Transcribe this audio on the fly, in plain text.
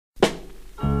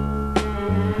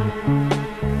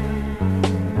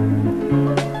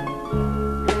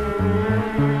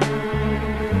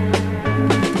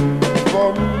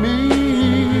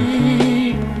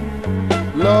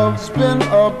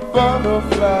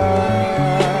butterfly,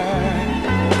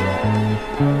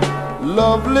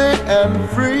 lovely and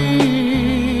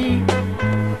free,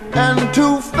 and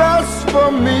too fast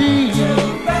for me.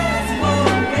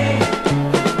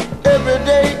 Every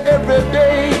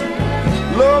day,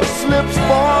 love slips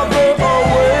farther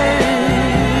away.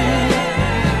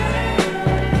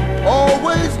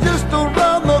 Always just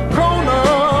around the corner.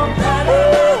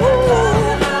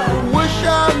 Oh, wish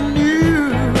I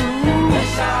knew.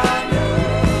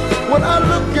 When I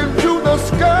look into the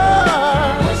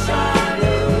sky,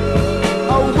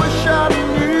 I wish I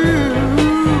knew.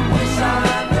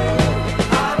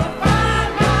 How to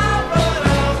find my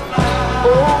butterfly. Oh,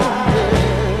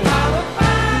 How to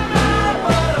find my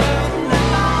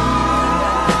butterfly.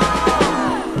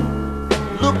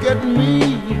 look at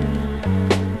me,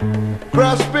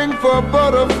 grasping for a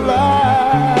butterfly,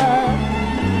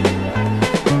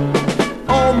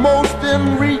 almost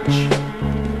in reach,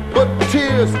 but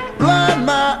tears blind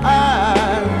my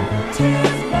eyes.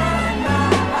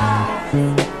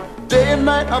 Day and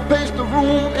night I pace the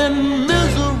room in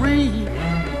misery.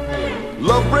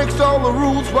 Love breaks all the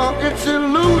rules while it's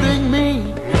eluding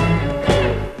me.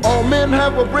 All men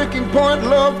have a breaking point,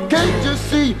 love, can't you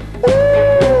see?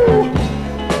 Ooh,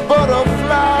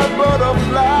 butterfly,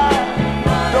 butterfly.